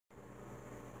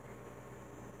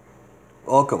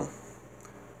Welcome.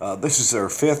 This is our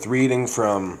fifth reading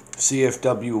from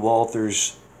C.F.W.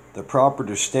 Walther's The Proper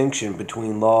Distinction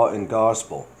Between Law and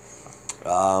Gospel.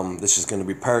 This is going to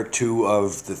be part 2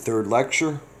 of the third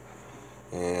lecture,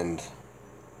 and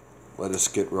let us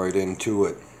get right into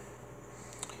it.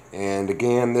 And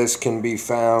again, this can be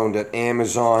found at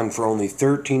Amazon for only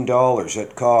 $13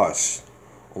 at cost.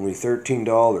 Only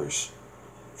 $13.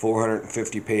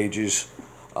 450 pages.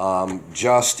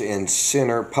 Just and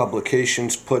Sinner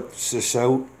Publications puts this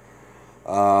out.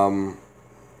 And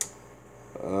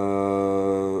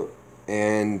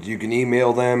you can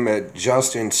email them at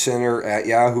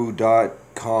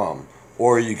justandsinner@yahoo.com,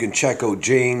 or you can check out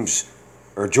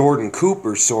Jordan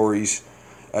Cooper's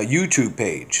YouTube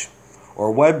page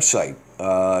or website.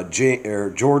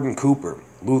 Jordan Cooper,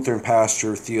 Lutheran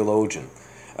pastor, theologian.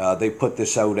 They put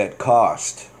this out at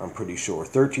cost, I'm pretty sure.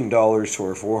 $13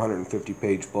 for a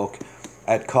 450-page book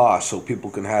at cost, so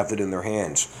people can have it in their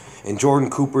hands. And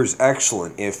Jordan Cooper's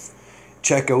excellent.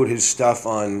 Check out his stuff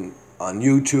on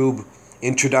YouTube,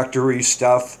 introductory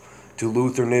stuff to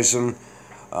Lutheranism,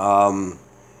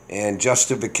 and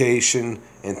justification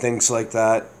and things like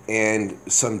that, and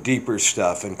some deeper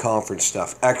stuff and conference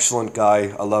stuff. Excellent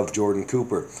guy. I love Jordan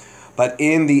Cooper. But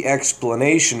in the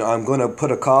explanation, I'm going to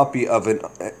put a copy of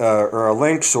a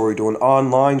link to an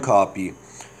online copy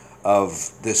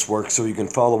of this work, so you can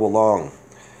follow along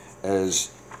as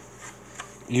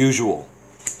usual.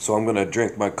 So I'm going to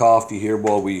drink my coffee here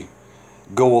while we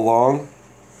go along.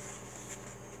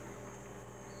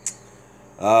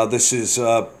 This is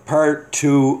part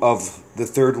 2 of the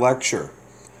third lecture.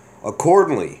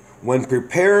 Accordingly, when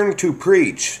preparing to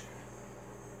preach,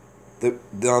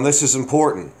 now this is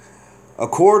important.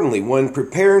 Accordingly, when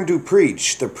preparing to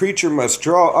preach, the preacher must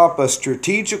draw up a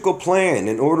strategical plan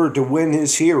in order to win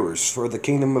his hearers for the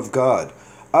kingdom of God.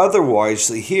 Otherwise,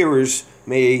 the hearers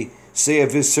may say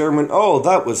of his sermon, "Oh,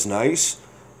 that was nice,"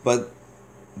 but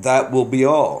that will be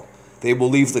all. They will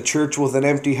leave the church with an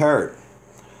empty heart.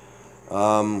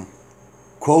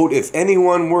 Quote, "If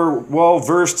anyone were well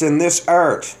versed in this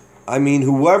art,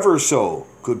 whoever so,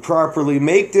 could properly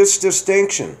make this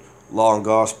distinction, law and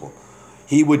gospel,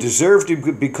 he would deserve to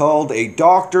be called a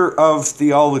doctor of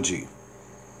theology."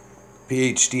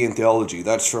 PhD in theology.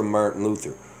 That's from Martin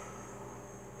Luther.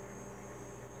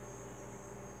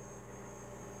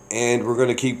 And we're going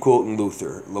to keep quoting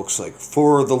Luther, it looks like.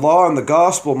 "For the law and the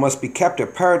gospel must be kept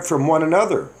apart from one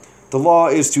another. The law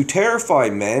is to terrify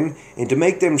men and to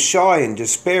make them shy and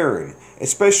despairing,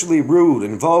 especially rude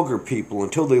and vulgar people,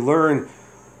 until they learn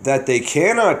that they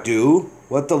cannot do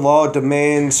what the law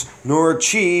demands nor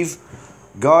achieve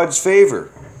God's favor."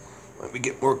 Let me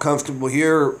get more comfortable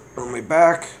here on my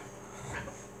back.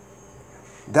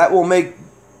 That will make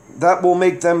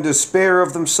them despair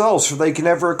of themselves, for they can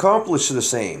never accomplish the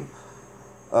same,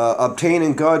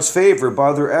 obtaining God's favor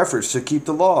by their efforts to keep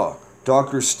the law.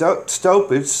 Dr.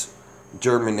 Staupitz,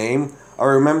 German name, I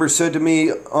remember, said to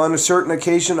me on a certain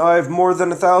occasion, "I have more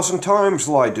than 1,000 times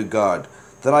lied to God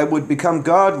that I would become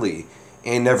godly,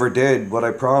 and never did what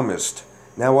I promised.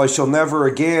 Now I shall never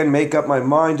again make up my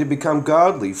mind to become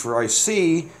godly, for I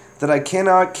see that I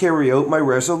cannot carry out my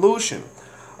resolution.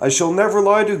 I shall never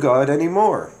lie to God any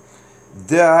more."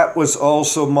 That was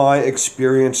also my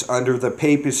experience under the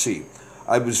papacy.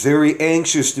 I was very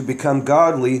anxious to become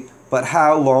godly, but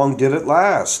how long did it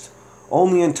last?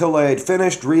 Only until I had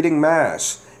finished reading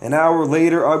Mass. An hour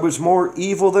later I was more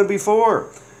evil than before.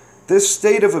 This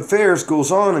state of affairs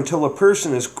goes on until a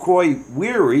person is quite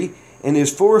weary and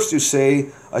is forced to say,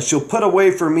 "I shall put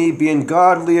away from me being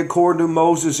godly according to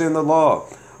Moses and the law.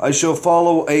 I shall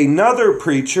follow another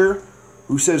preacher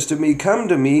who says to me, 'Come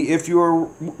to me if you are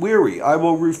weary, I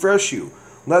will refresh you.'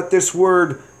 Let this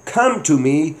word 'come to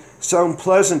me' sound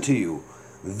pleasant to you.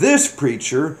 This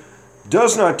preacher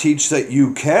does not teach that you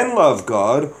can love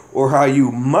God or how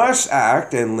you must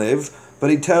act and live, but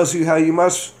he tells you how you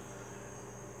must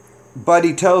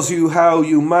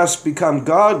become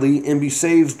godly and be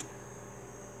saved,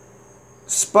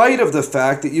 spite of the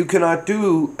fact that you cannot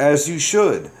do as you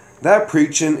should. That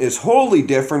preaching is wholly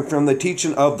different from the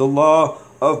teaching of the law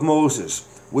of Moses,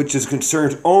 which is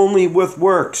concerned only with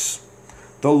works.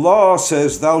 The law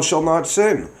says, 'Thou shalt not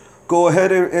sin.' Go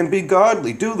ahead and be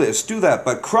godly. Do this, do that.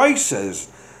 But Christ says,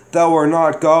 'Thou art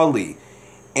not godly,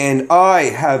 and I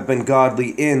have been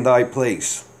godly in thy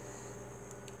place.'"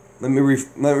 Let me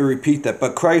repeat that.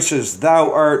 But Christ says,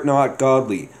 "Thou art not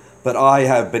godly, but I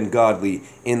have been godly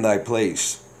in thy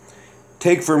place.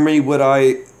 Take from me what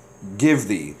I give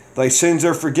thee. Thy sins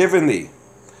are forgiven thee."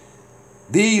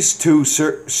 These two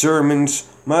sermons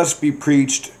must be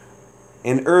preached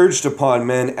and urged upon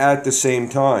men at the same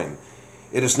time.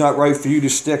 It is not right for you to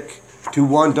stick to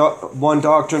one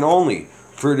doctrine only,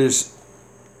 for it is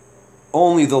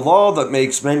only the law that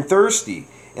makes men thirsty,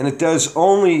 and it does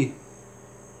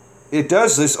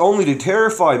this only to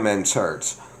terrify men's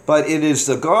hearts. But it is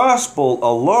the gospel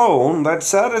alone that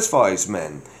satisfies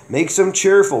men, makes them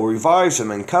cheerful, revives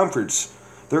them, and comforts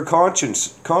their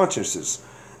consciences.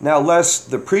 Now,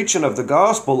 lest the preaching of the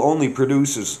gospel only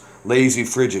produces lazy,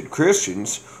 frigid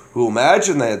Christians who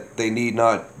imagine that they need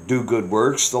not do good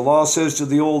works, the law says to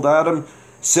the old Adam,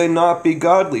 sin not, be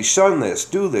godly, shun this,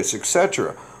 do this,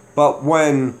 etc. But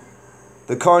when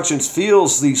the conscience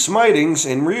feels these smitings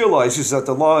and realizes that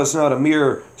the law is not a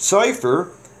mere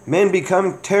cipher, men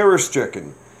become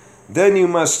terror-stricken. Then you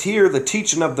must hear the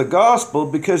teaching of the gospel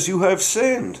because you have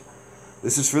sinned.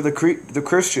 This is for the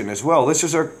Christian as well. This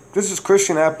is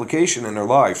Christian application in our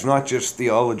lives, not just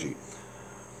theology.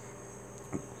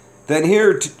 Then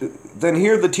hear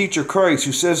the teacher Christ,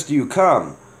 who says to you,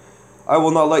 "Come, I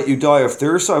will not let you die of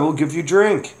thirst, I will give you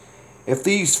drink." If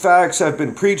these facts have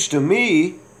been preached to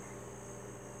me,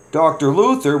 Dr.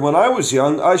 Luther, when I was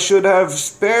young, I should have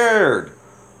spared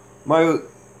my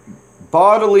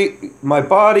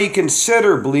body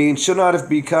considerably and should not have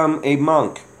become a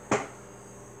monk.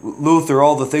 Luther,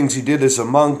 all the things he did as a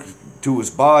monk to his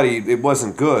body, it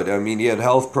wasn't good. I mean, he had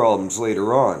health problems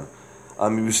later on.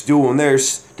 He was doing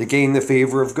this to gain the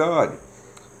favor of God.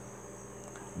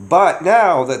 But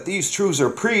now that these truths are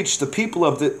preached, the people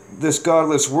of this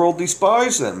godless world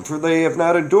despise them, for they have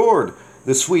not endured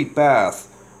the sweet bath,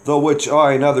 though which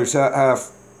I and others have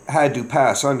had to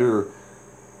pass under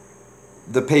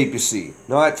the papacy.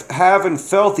 Not having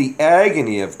felt the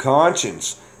agony of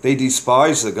conscience, they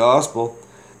despise the gospel.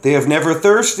 They have never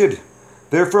thirsted.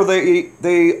 Therefore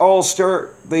they all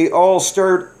start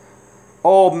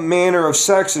all manner of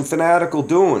sex and fanatical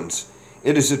doings.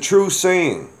 It is a true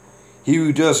saying, he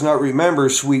who does not remember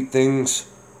sweet things,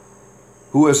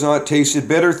 who has not tasted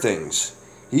bitter things.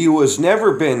 He who has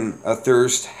never been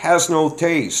athirst has no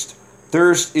taste.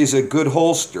 Thirst is a good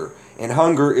holster, and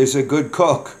hunger is a good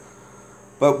cook.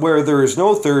 But where there is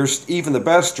no thirst, even the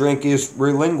best drink is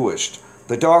relinquished.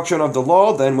 The doctrine of the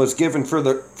law, then, was given for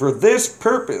this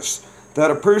purpose, that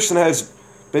a person has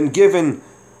been given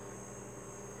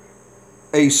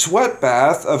a sweat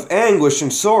bath of anguish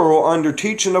and sorrow under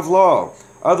teaching of law.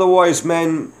 Otherwise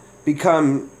men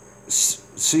become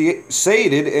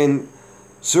sated and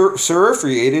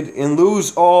serifriated and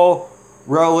lose all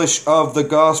relish of the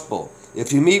gospel.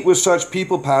 If you meet with such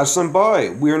people, pass them by.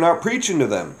 We are not preaching to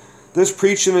them. This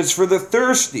preaching is for the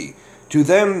thirsty. To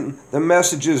them the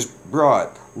message is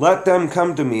brought. Let them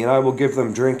come to me, and I will give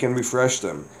them drink and refresh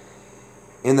them.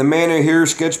 In the manner here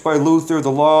sketched by Luther,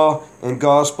 the law and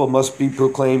gospel must be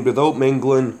proclaimed without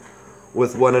mingling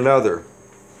with one another.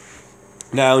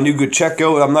 Now, and you could check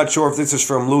out, I'm not sure if this is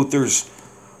from Luther's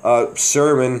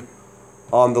sermon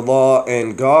on the law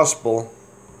and gospel.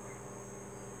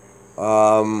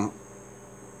 But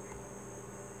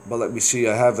let me see,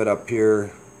 I have it up here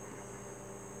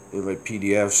in my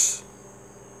PDFs.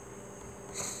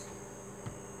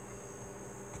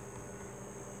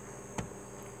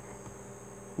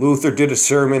 Luther did a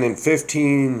sermon in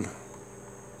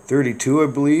 1532, I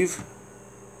believe.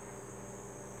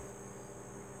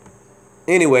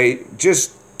 Anyway,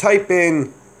 just type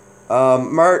in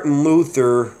Martin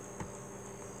Luther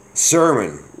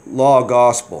sermon, law,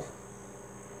 gospel.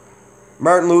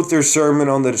 Martin Luther's sermon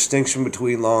on the distinction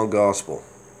between law and gospel.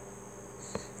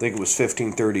 I think it was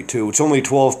 1532. It's only a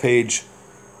 12-page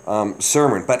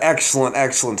sermon, but excellent,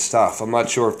 excellent stuff. I'm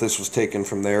not sure if this was taken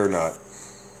from there or not.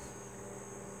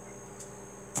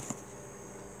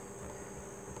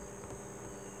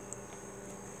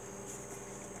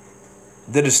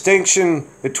 The distinction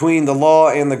between the law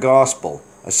and the gospel.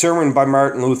 A sermon by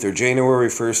Martin Luther, January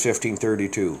 1st,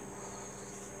 1532.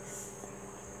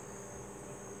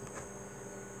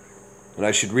 And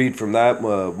I should read from that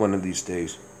one of these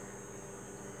days.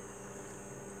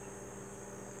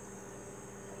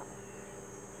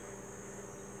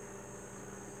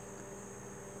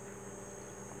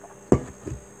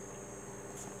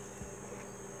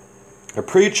 A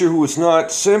preacher who is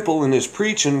not simple in his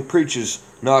preaching preaches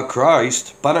not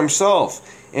Christ, but himself.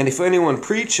 And if anyone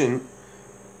preaching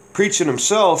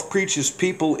himself preaches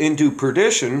people into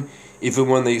perdition, even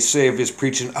when they say of his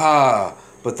preaching, "Ah,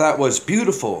 but that was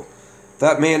beautiful,"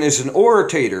 that man is an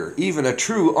orator. Even a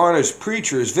true, honest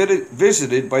preacher is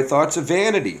visited by thoughts of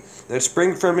vanity that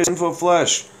spring from his sinful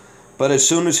flesh. But as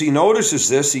soon as he notices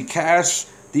this, he casts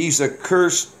these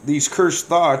cursed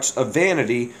thoughts of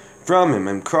vanity from him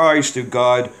and cries to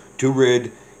God to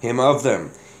rid him of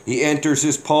them. He enters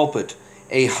his pulpit,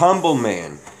 a humble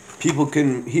man, people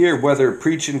can hear whether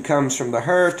preaching comes from the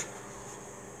heart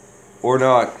or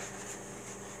not.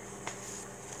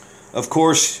 Of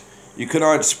course, you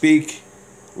cannot speak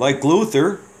like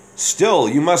Luther. Still,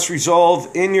 you must resolve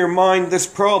in your mind this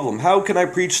problem. How can I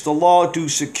preach the law to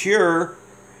secure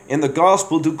and the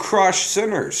gospel to crush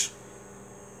sinners?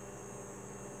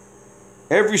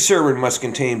 Every sermon must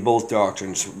contain both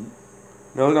doctrines.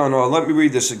 No, let me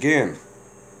read this again.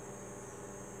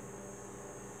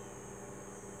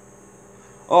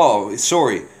 Oh,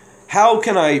 sorry. How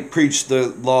can I preach the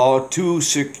law to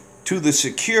the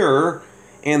secure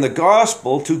and the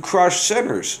gospel to crush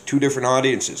sinners? Two different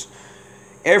audiences.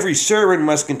 Every sermon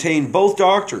must contain both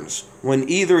doctrines. When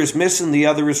either is missing, the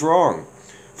other is wrong.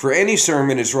 For any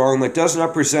sermon is wrong that does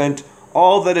not present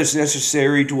all that is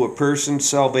necessary to a person's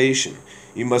salvation.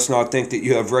 You must not think that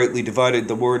you have rightly divided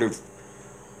the word of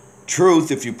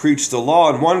truth if you preach the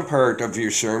law in one part of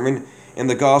your sermon and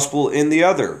the gospel in the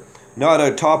other. Not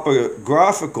a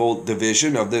topographical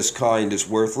division of this kind is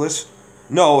worthless.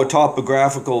 No, a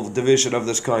topographical division of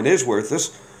this kind is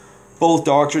worthless. Both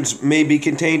doctrines may be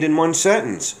contained in one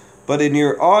sentence, but in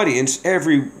your audience,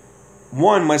 every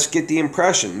one must get the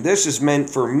impression, this is meant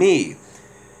for me.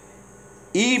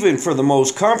 Even for the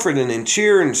most comforting and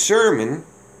cheering sermon,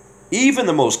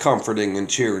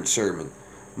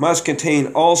 must contain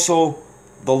also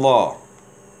the law.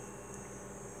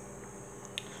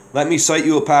 Let me cite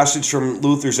you a passage from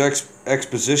Luther's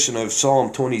exposition of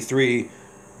Psalm 23,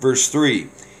 verse 3.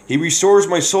 He restores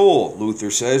my soul,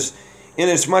 Luther says,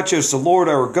 inasmuch as the Lord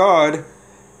our God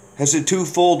has a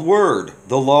twofold word,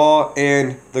 the law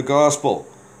and the gospel.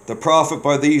 The prophet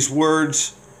by these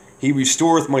words, he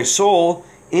restoreth my soul,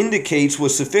 indicates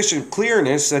with sufficient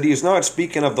clearness that he is not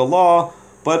speaking of the law,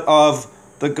 but of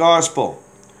the gospel.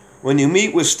 When you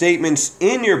meet with statements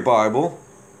in your Bible,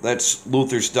 that's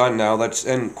Luther's done now, that's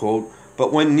end quote,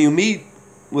 but when you meet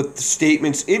with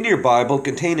statements in your Bible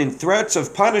containing threats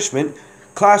of punishment,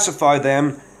 classify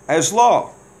them as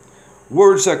law.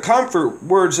 Words that comfort,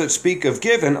 words that speak of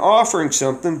giving, offering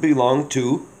something belong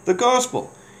to the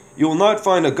gospel. You will not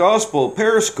find a gospel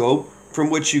periscope from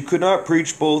which you could not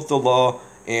preach both the law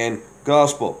and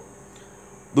gospel.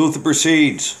 Luther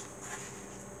proceeds.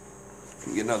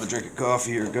 Get another drink of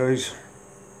coffee here, guys.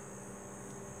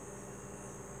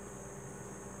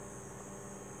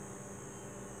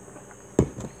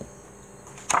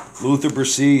 Luther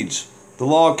proceeds. The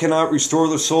law cannot restore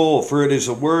the soul, for it is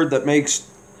a word that makes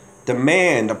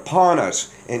demand upon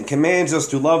us and commands us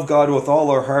to love God with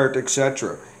all our heart,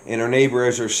 etc., and our neighbor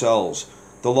as ourselves.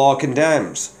 The law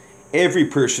condemns every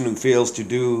person who fails to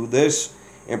do this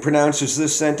and pronounces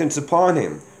this sentence upon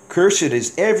him. Cursed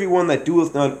is everyone that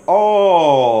doeth not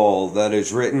all that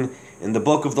is written in the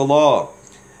book of the law.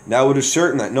 Now it is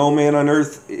certain that no man on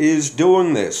earth is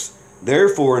doing this.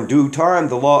 Therefore, in due time,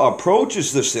 the law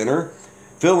approaches the sinner,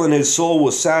 filling his soul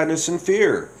with sadness and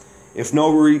fear. If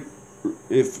no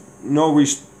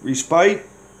respite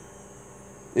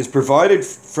is provided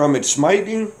from its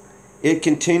smiting, it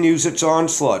continues its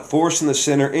onslaught, forcing the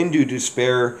sinner into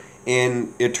despair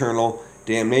and eternal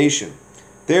damnation.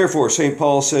 Therefore, St.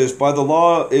 Paul says, by the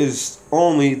law is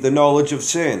only the knowledge of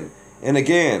sin. And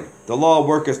again, the law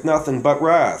worketh nothing but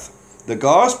wrath. The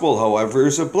gospel, however,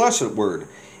 is a blessed word.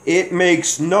 It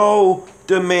makes no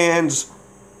demands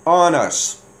on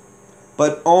us,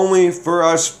 but only for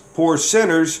us poor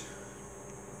sinners,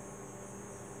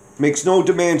 makes no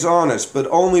demands on us, but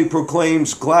only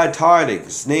proclaims glad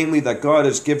tidings, namely that God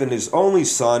has given his only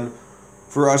Son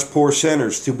for us poor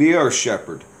sinners to be our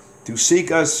shepherd, to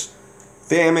seek us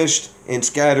famished and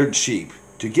scattered sheep,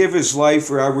 to give his life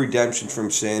for our redemption from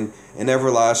sin and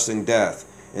everlasting death,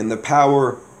 and the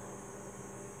power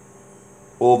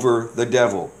over the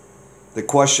devil. The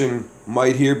question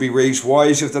might here be raised, why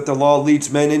is it that the law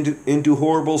leads men into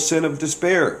horrible sin of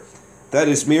despair? That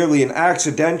is merely an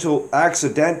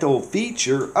accidental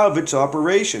feature of its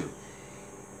operation.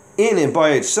 In and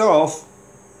by itself,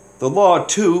 the law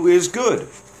too is good.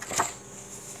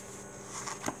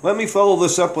 Let me follow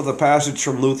this up with a passage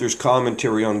from Luther's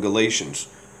commentary on Galatians.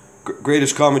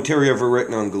 Greatest commentary ever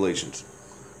written on Galatians.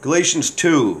 Galatians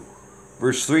 2,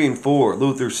 verse 3 and 4,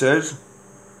 Luther says,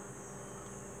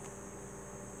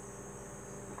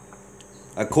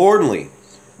 accordingly,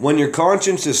 when your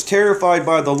conscience is terrified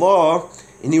by the law,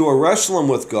 and you are wrestling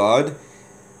with God,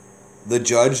 the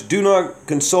judge, do not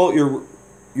consult your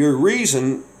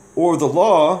reason or the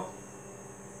law,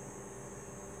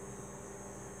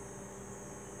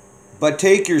 but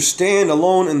take your stand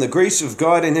alone in the grace of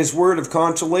God and his word of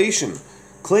consolation.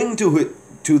 Cling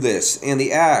to this and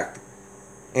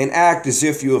act as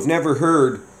if you have never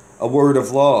heard a word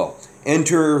of law.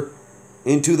 Enter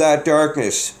into that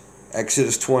darkness,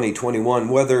 Exodus 20:21,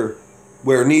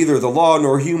 where neither the law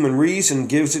nor human reason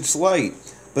gives its light,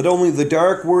 but only the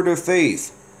dark word of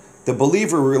faith. The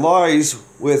believer relies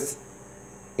with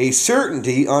a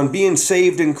certainty on being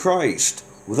saved in Christ,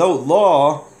 without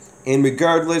law and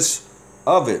regardless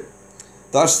of it.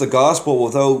 Thus the gospel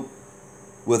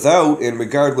without and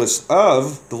regardless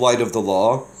of the light of the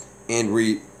law and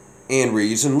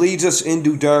reason leads us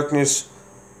into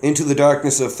the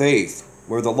darkness of faith,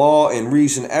 where the law and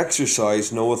reason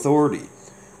exercise no authority.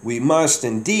 We must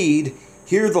indeed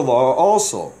hear the law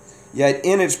also, yet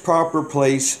in its proper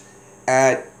place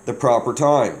at the proper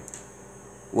time.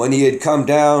 When he had come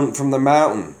down from the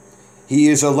mountain, he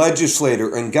is a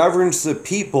legislator and governs the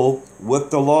people with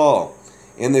the law.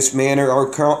 In this manner our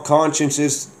conscience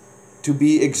is to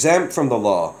be exempt from the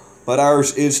law, but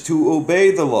ours is to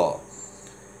obey the law.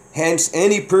 Hence,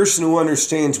 any person who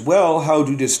understands well how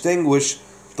to distinguish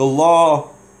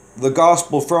the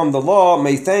gospel from the law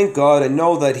may thank God and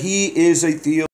know that he is a theologian.